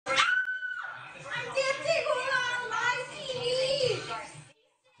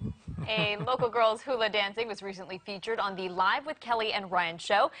A local girl's hula dancing was recently featured on the Live with Kelly and Ryan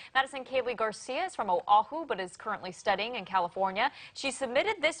show. Madison Kaylee Garcia is from Oahu but is currently studying in California. She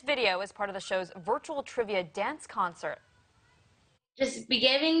submitted this video as part of the show's virtual trivia dance concert. Just be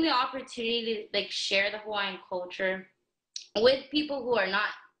giving the opportunity to share the Hawaiian culture with people who are not,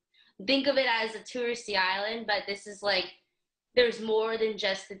 think of it as a touristy island, but this is there's more than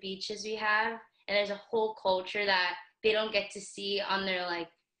just the beaches we have, and there's a whole culture that they don't get to see on their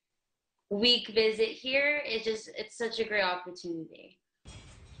week visit here. It's such a great opportunity.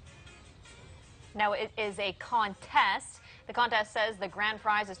 Now, it is a contest. The contest says the grand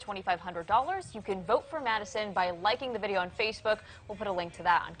prize is $2,500. You can vote for Madison by liking the video on Facebook. We'll put a link to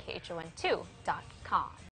that on KHON2.com.